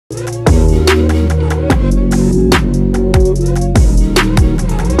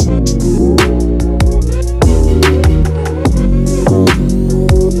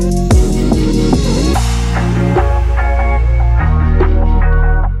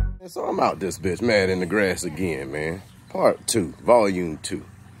So I'm out this bitch mad in the grass again, man. Part 2, volume 2.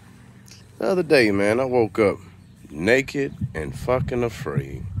 The other day, man, I woke up naked and fucking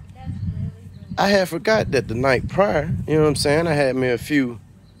afraid. I had forgot that the night prior, you know what I'm saying, I had me a few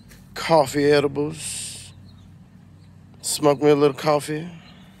coffee edibles, smoked me a little coffee,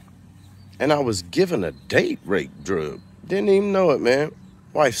 and I was given a date rape drug. Didn't even know it, man.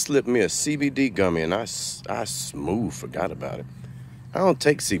 Wife slipped me a CBD gummy, and I smooth forgot about it. I don't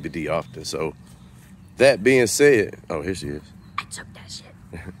take CBD often, so that being said, oh, here she is. I took that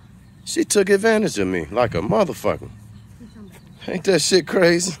shit. She took advantage of me like a motherfucker. Ain't that shit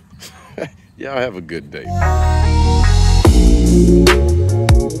crazy? Y'all have a good day.